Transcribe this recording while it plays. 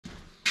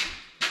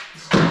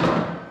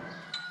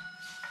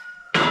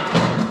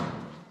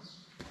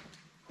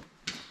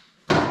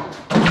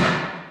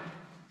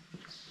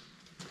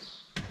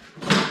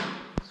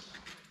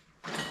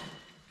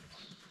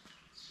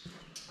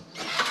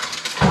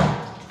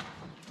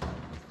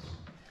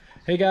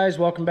Hey guys,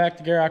 welcome back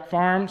to Gierok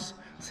Farms.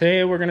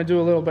 Today we're gonna do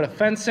a little bit of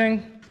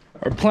fencing.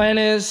 Our plan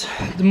is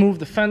to move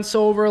the fence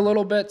over a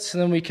little bit so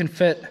then we can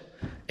fit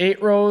 8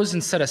 rows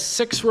instead of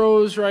 6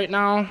 rows right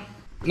now.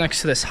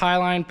 Next to this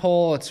highline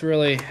pole, it's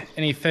really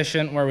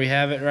inefficient where we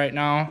have it right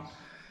now.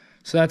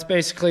 So that's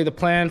basically the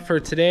plan for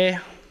today,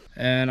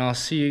 and I'll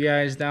see you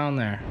guys down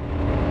there.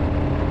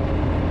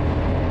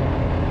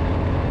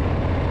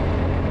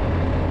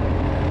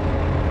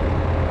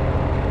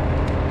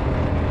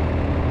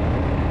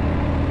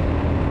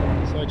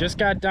 Just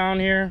got down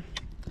here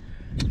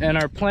and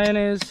our plan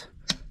is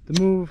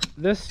to move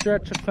this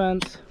stretch of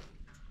fence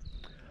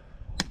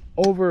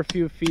over a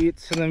few feet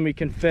so then we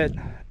can fit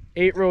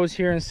 8 rows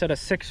here instead of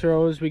 6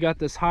 rows. We got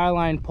this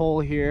highline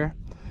pole here,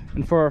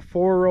 and for our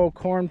 4-row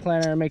corn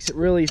planter it makes it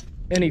really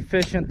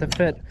inefficient to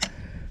fit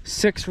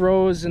 6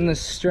 rows in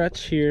this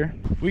stretch here.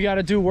 We got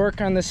to do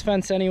work on this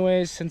fence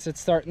anyways since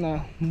it's starting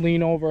to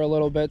lean over a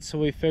little bit, so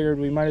we figured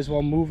we might as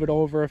well move it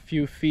over a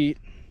few feet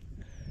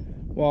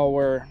while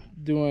we're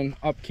doing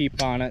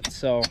upkeep on it.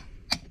 So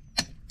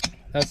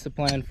that's the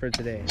plan for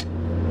today.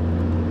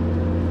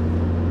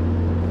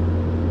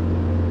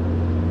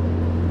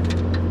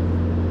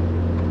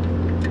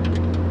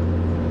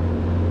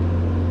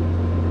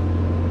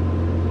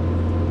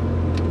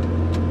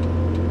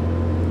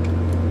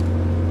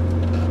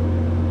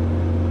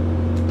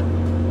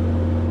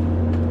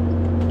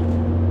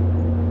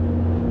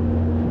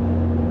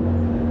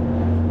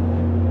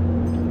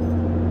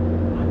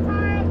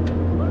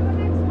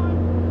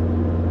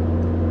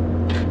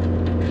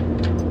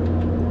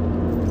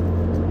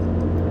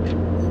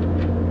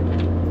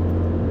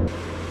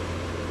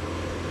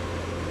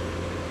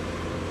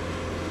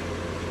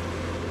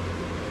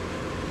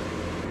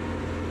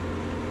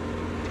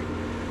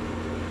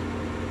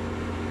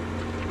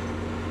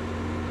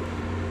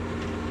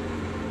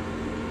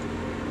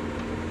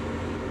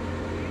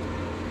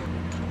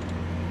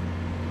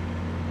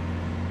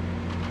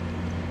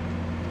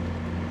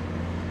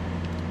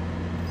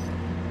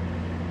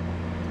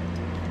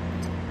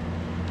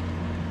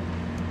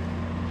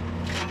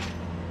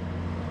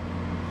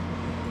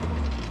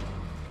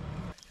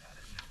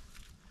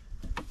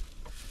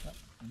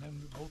 And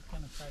then we both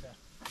kind of try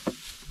to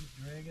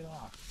drag it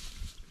off.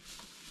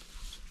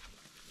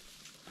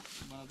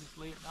 I'll just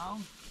lay it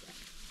down.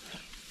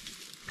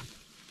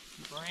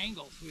 Keep our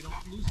angle so we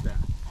don't lose that.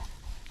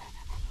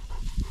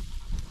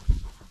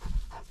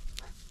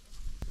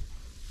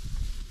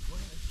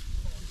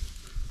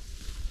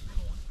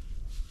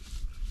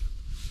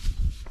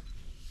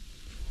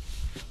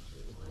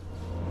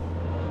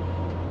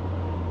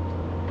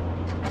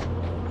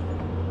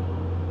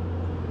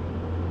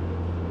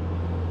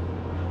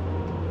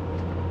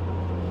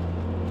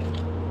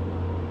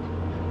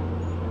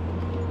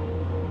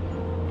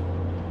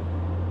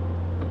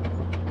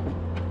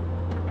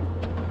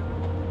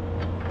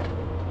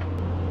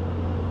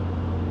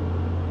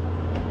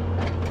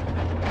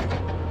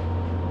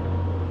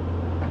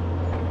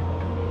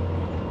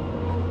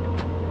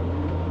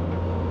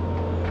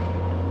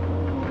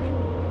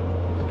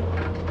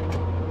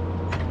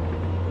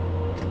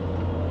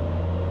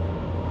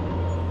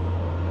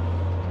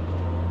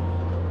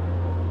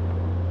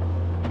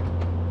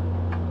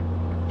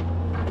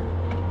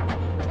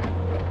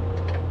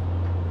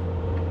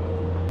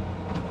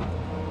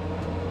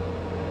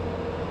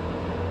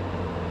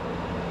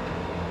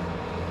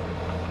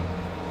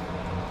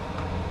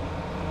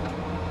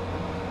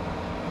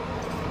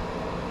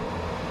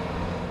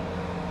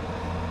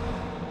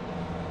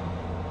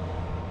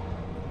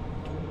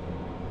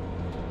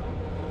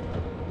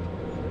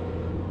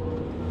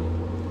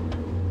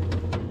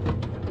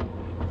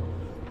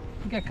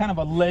 Got kind of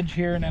a ledge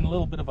here and then a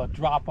little bit of a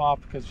drop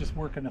off because just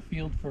working the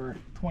field for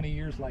 20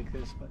 years like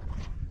this. But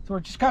so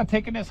we're just kind of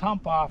taking this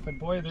hump off, and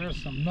boy,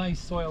 there's some nice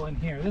soil in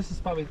here. This is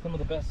probably some of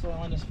the best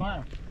soil in this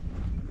farm.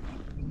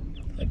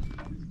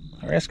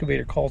 Our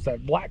excavator calls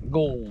that black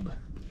gold.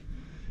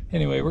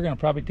 Anyway, we're going to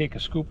probably take a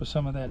scoop of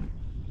some of that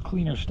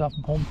cleaner stuff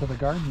home to the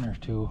gardener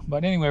too.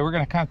 But anyway, we're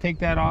going to kind of take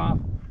that off.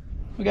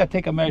 We got to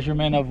take a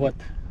measurement of what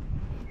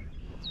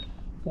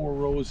 4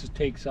 rows it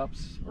takes up,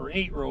 or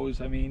 8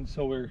 rows I mean.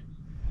 So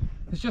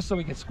it's just so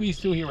we can squeeze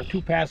through here with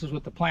 2 passes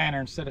with the planter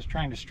instead of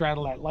trying to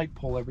straddle that light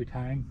pole every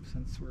time,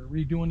 since we're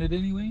redoing it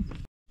anyway.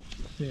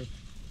 6,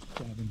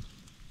 7,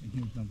 and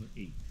here's number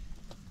 8.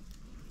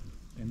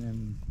 And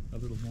then a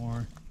little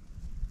more.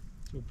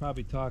 So we're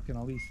probably talking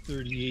at least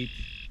 38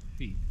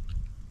 feet.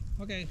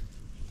 Okay.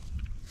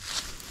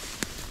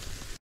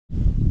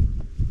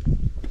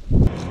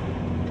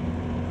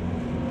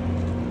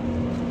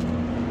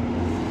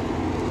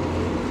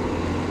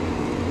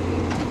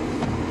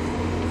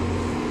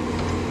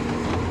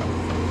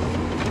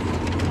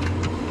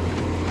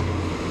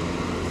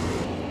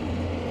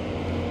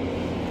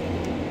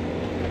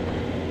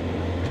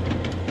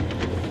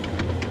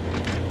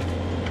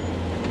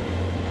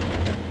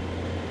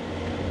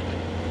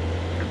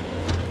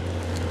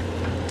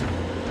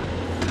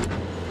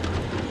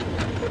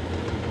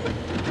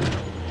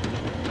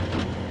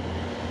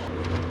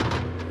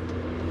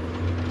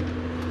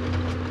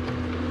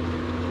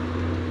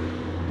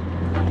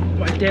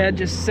 Dad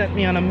just sent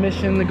me on a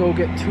mission to go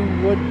get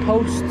 2 wood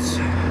posts.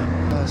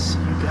 I'll see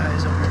you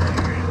guys over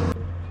there.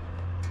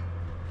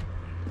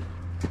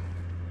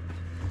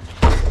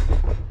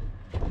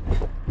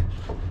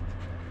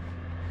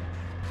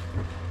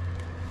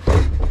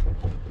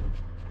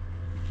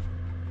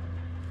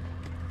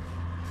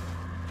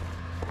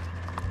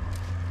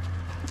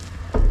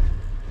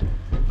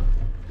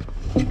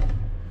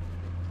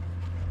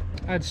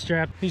 I'd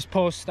strap these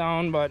posts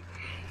down, but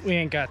we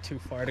ain't got too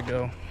far to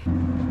go.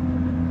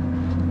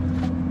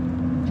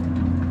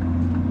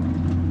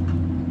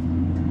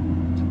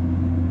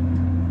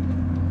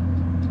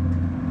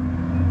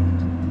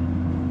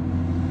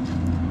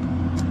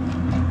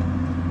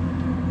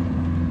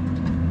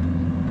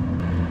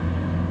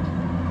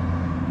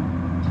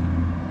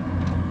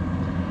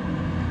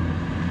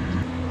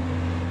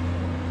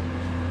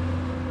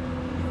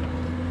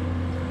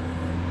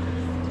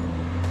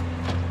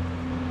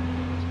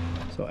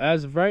 So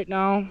as of right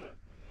now,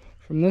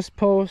 from this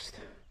post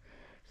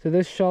to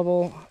this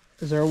shovel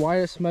is our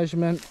widest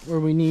measurement,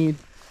 where we need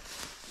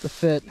to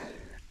fit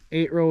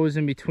 8 rows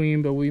in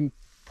between, but we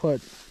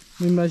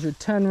measured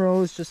 10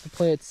 rows just to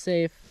play it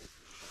safe.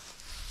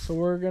 So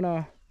we're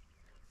gonna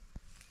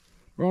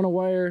run a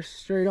wire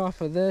straight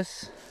off of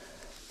this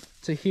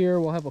to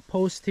here. We'll have a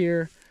post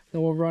here,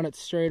 then we'll run it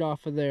straight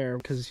off of there,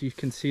 because you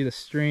can see the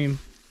stream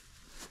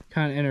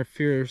kind of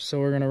interferes. So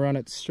we're gonna run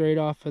it straight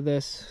off of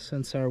this,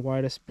 since our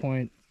widest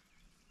point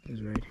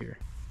is right here.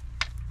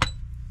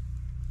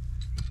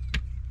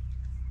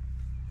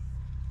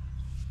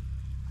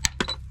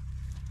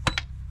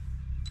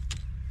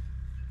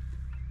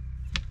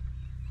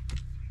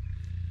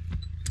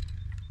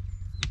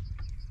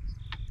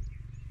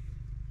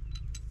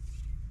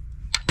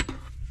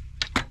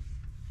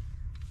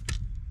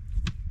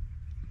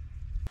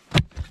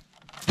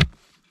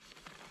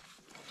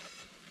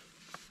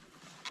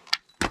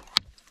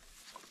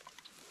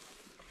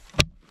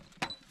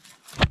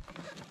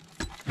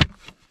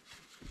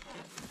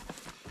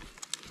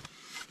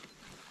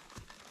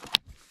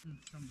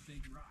 Some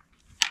big rock.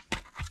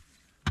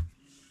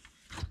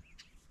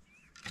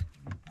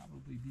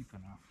 Probably deep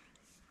enough.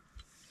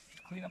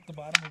 Clean up the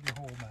bottom of your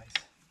hole nice.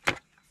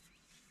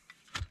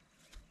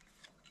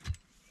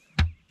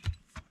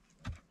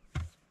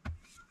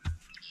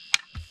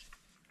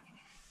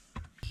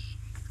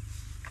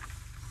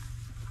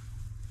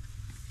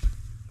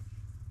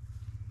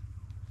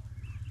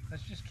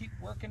 Let's just keep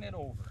working it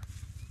over.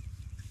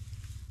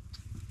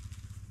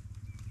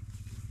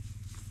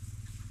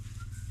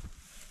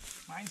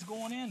 Mine's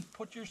going in.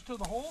 Put yours to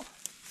the hole.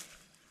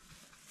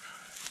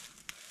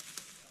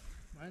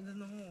 Mine's in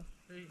the hole.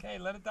 Okay,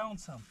 let it down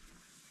some.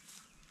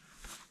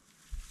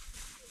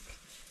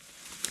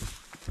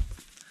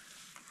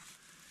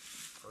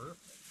 Perfect.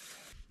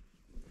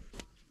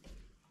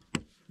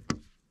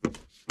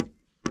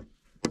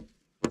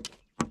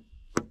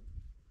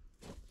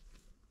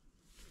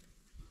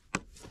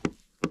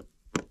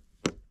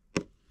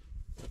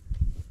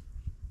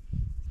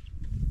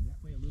 That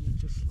way a little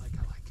just like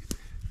I like it.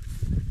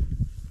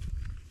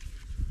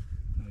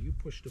 Now you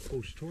push the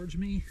post towards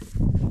me.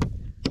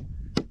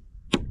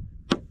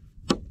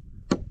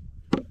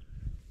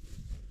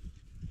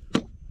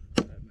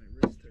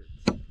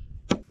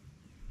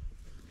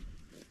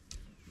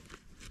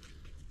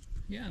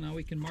 Yeah, now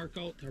we can mark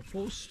out our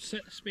post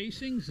set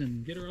spacings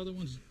and get our other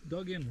ones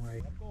dug in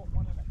right. I'll go at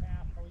 1.5.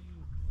 How are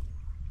you?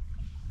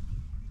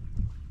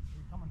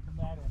 You're coming from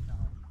that end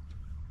now.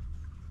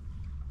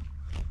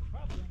 We'll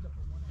probably end up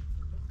at 1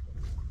 extra.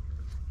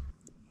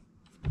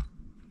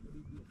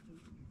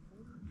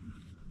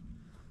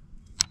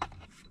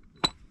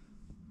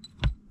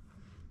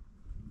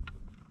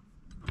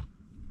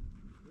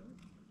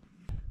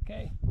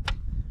 Okay.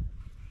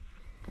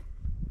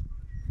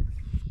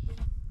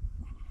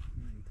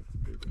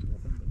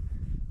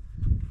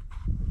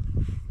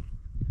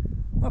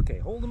 Okay,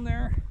 hold them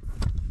there.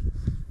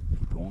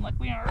 Going like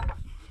we are.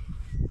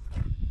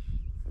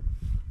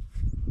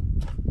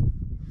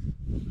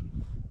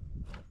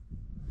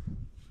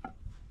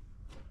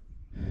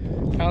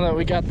 Now that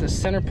we got the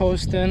center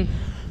post in,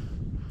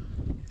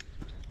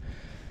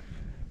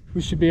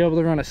 we should be able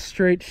to run a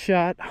straight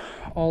shot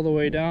all the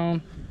way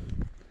down.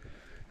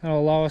 That'll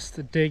allow us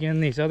to dig in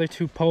these other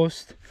 2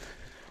 posts.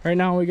 Right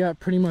now we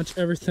got pretty much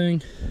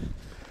everything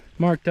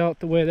marked out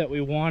the way that we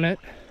want it.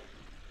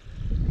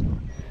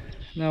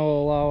 That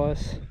will allow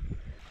us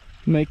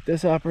to make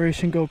this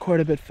operation go quite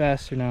a bit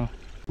faster now.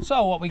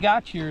 So what we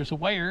got here is a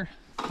wire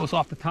goes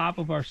off the top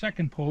of our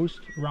second post,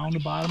 around the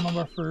bottom of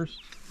our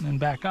first, and then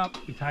back up.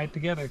 We tie it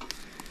together.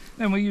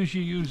 Then we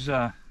usually use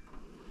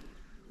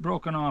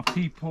broken off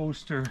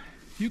T-post, or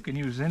you can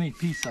use any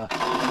piece of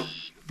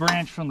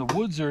branch from the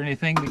woods or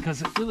anything,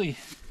 because it really,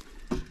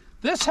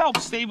 this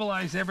helps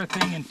stabilize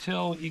everything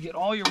until you get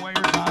all your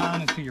wires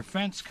on, until your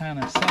fence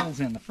kind of settles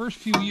in. The first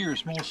few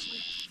years mostly.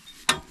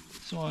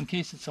 So in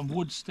case it's some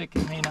wood stick,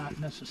 it may not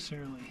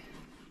necessarily.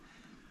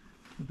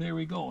 But there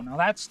we go. Now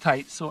that's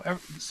tight, so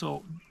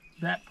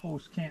that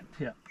post can't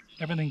tip.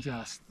 Everything's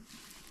got to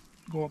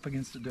go up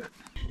against the dirt.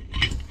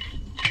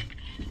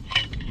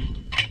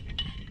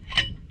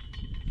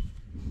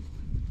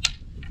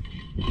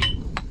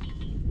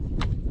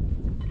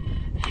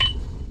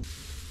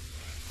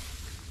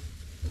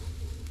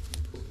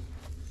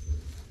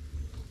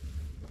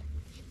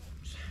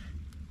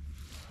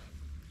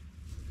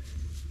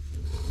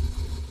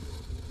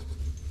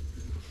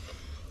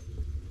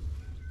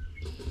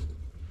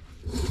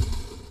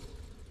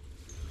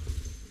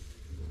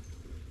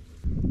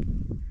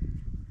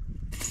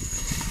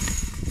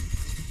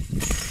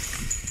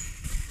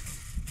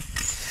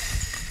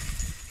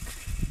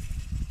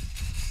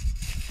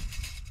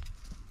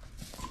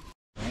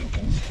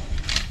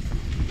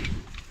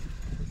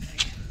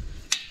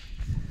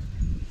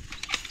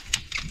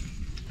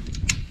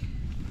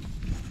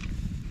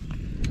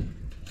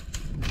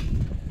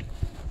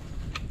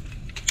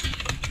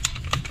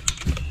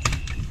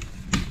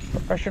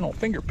 Professional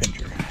finger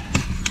pincher.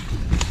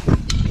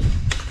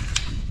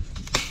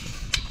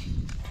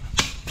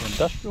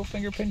 Industrial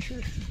finger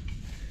pincher.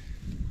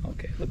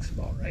 Okay, looks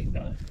about right,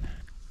 doesn't it?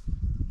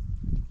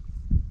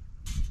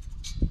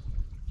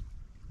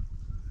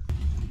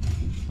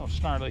 Oh,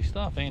 snarly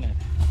stuff, ain't it?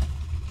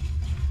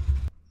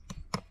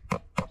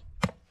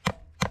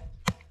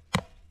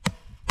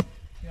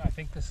 Yeah, I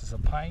think this is a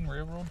pine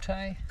railroad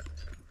tie.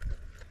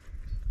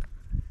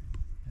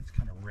 It's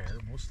kind of rare.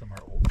 Most of them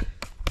are oak.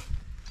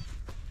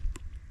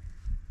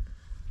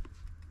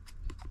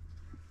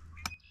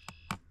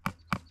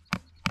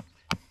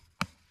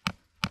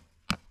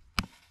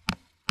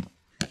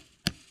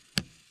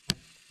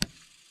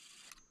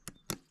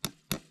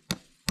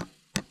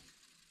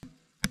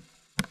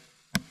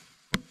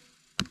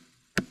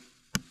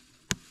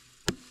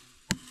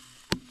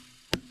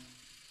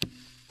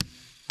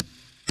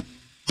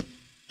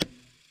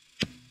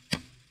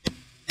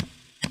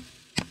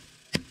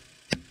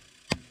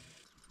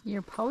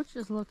 Your pouch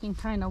is looking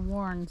kind of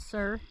worn,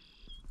 sir.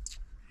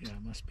 Yeah,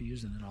 I must be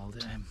using it all the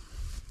time.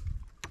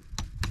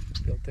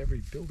 Built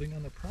every building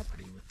on the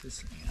property with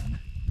this thing on.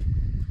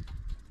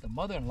 The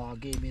mother-in-law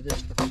gave me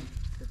this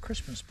for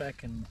Christmas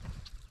back in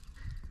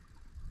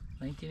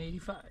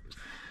 1985.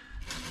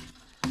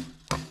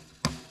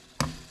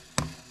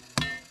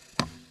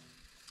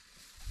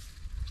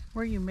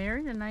 Were you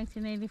married in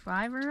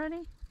 1985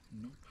 already?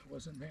 Nope, I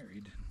wasn't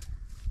married.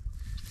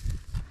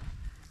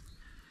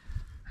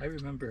 I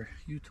remember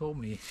you told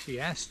me, she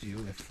asked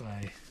you if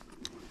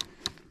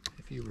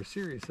you were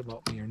serious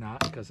about me or not,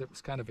 because it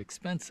was kind of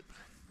expensive.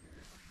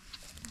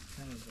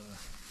 Kind of,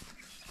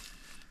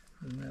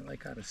 wasn't that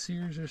like out of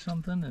Sears or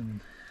something?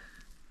 And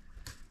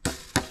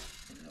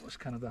that was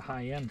kind of the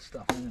high-end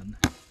stuff then.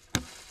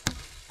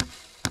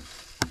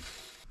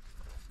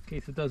 In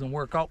case it doesn't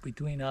work out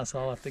between us,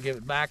 I'll have to give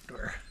it back to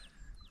her.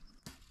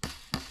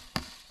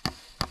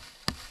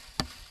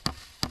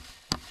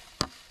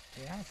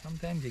 Yeah,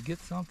 sometimes you get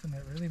something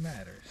that really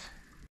matters.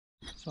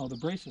 So the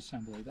brace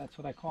assembly, that's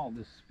what I call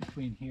this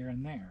between here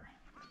and there.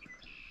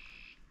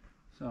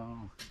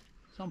 So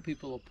some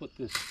people will put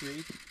this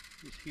straight,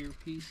 this here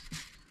piece,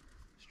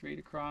 straight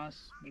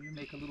across, maybe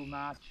make a little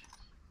notch.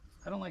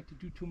 I don't like to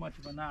do too much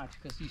of a notch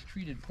because these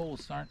treated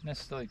posts aren't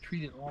necessarily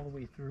treated all the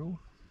way through.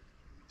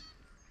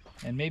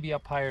 And maybe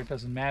up higher it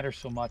doesn't matter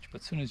so much,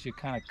 but as soon as you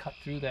kind of cut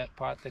through that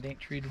part that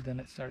ain't treated,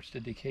 then it starts to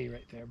decay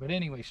right there. But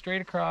anyway,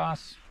 straight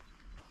across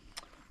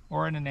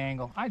or in an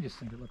angle. I just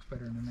think it looks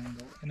better in an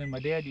angle. And then my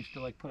dad used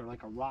to like put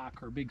like a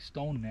rock or a big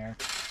stone there.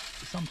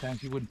 Sometimes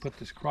he wouldn't put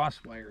this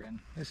cross wire in.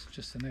 This is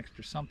just an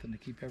extra something to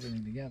keep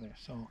everything together.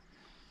 So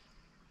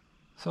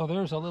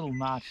there's a little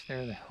notch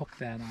there to hook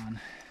that on.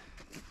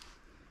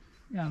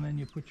 Yeah, and then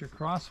you put your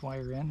cross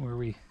wire in where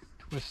we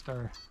twist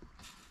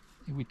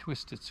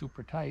it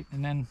super tight,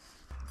 and then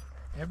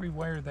every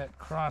wire that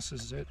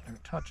crosses it or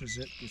touches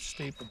it gets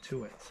stapled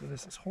to it. So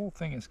this whole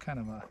thing is kind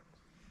of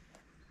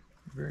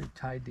very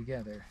tied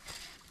together.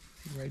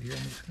 See right here,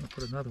 I'm just going to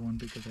put another one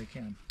because I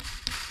can.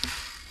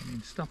 I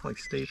mean, stuff like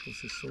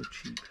staples is so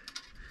cheap.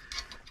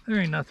 There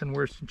ain't nothing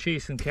worse than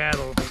chasing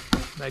cattle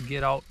that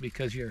get out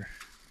because you're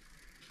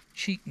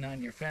cheating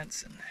on your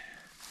fencing.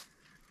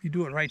 If you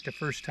do it right the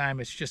first time,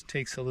 it just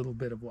takes a little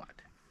bit of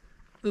what?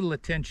 Little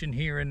attention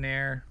here and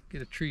there.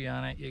 Get a tree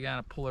on it, you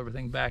gotta pull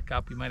everything back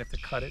up. You might have to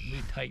cut it and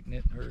retighten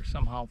it or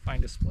somehow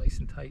find a splice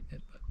and tighten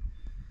it, but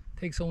it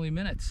takes only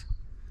minutes.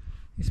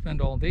 You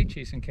spend all day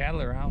chasing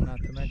cattle around,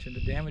 not to mention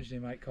the damage they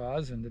might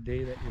cause, and the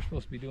day that you're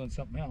supposed to be doing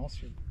something else,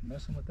 you're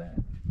messing with that.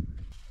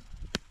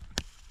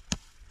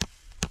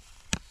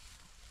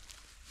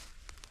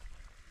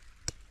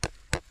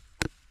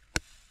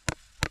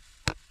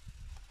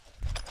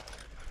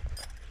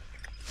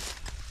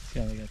 See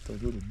how they got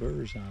those little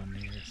burrs on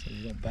there so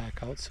you don't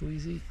back out so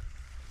easy?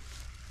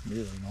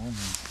 Really annoying.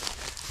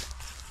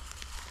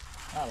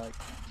 I like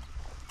that.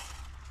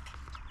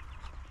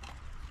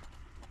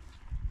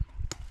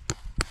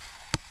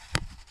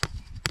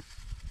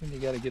 Then you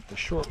got to get the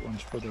short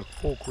ones for the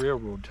oak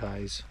railroad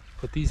ties.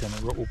 Put these on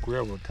the oak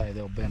railroad tie,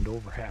 they'll bend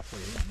over halfway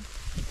in.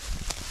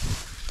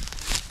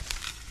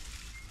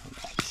 All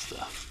that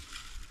stuff.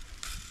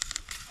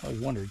 I always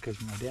wondered, because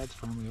my dad's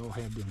farm we all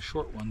had them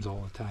short ones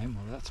all the time.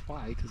 Well, that's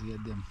why, because he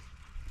had them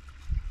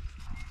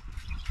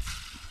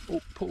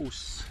oak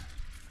posts,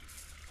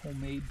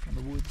 homemade from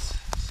the woods,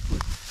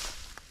 split.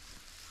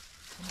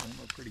 Some of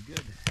them are pretty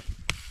good.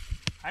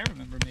 I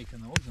remember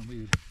making those, and we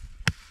would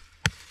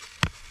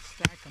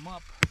stack them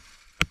up.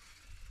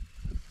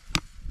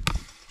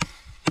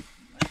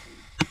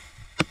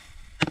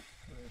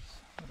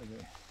 What are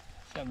they?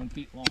 7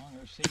 feet long,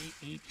 or say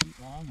 8 feet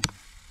long.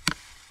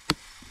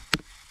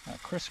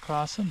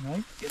 Crisscross them,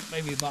 right? Get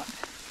maybe about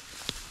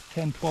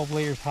 10, 12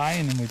 layers high,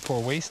 and then we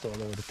pour waste oil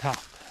over the top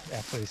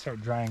after they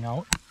start drying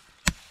out.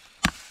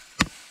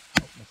 Out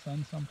in the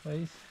sun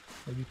someplace.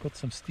 Maybe put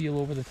some steel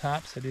over the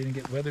top so they didn't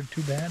get weathered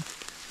too bad.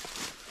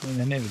 And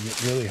then they would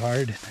get really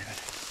hard. And they would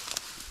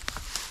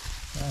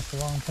last a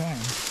long time.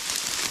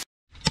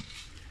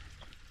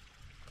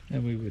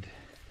 Then we would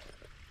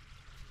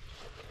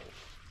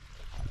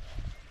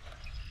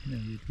And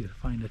then you gotta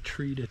find a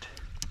tree that,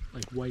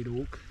 like white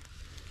oak,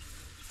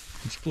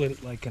 and split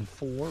it like in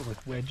 4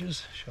 with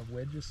wedges, shove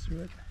wedges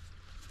through it.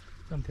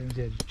 Sometimes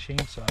you have a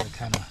chainsaw to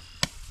kind of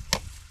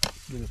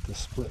get it to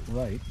split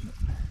right.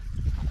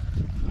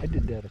 I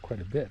did that quite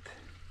a bit.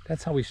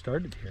 That's how we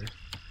started here.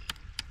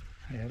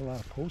 I had a lot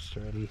of posts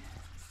already,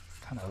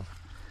 kind of,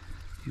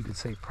 you could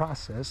say,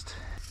 processed.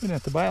 We didn't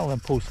have to buy all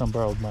them posts on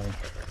borrowed money.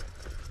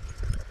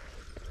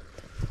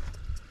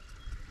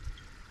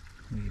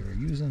 We were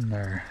using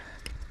their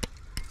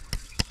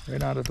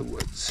right out of the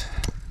woods.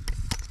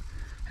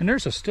 And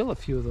there's still a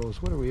few of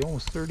those. What are we,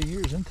 almost 30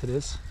 years into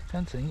this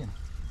fencing, and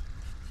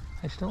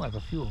I still have a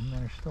few of them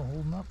that are still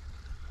holding up.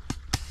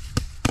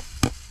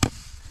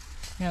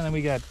 Yeah, and then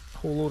we got a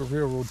whole load of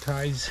railroad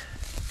ties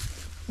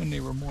when they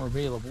were more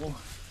available.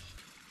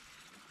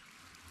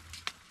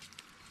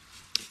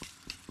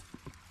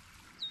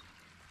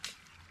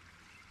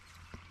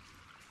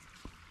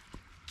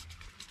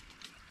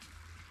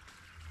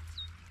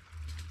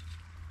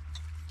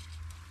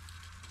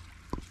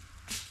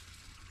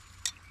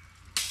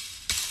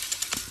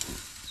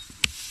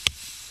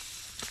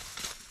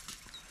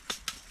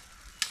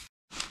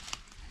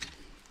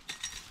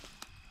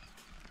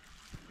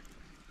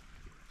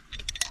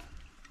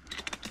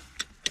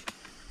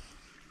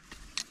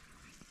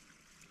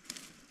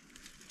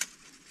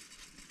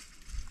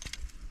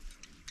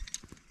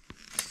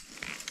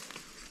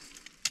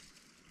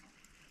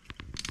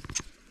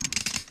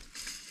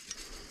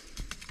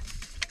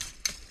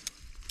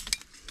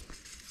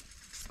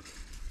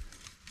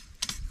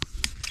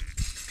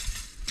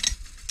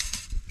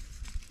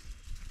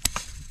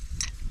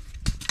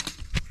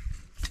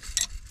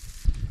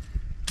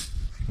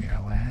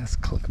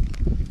 Clip.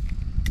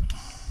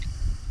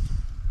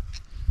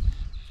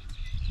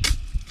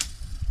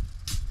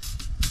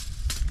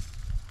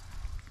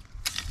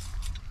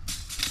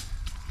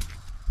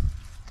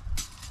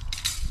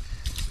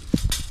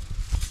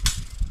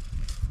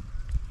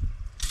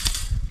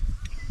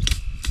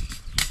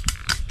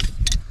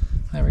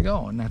 There we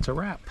go, and that's a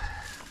wrap.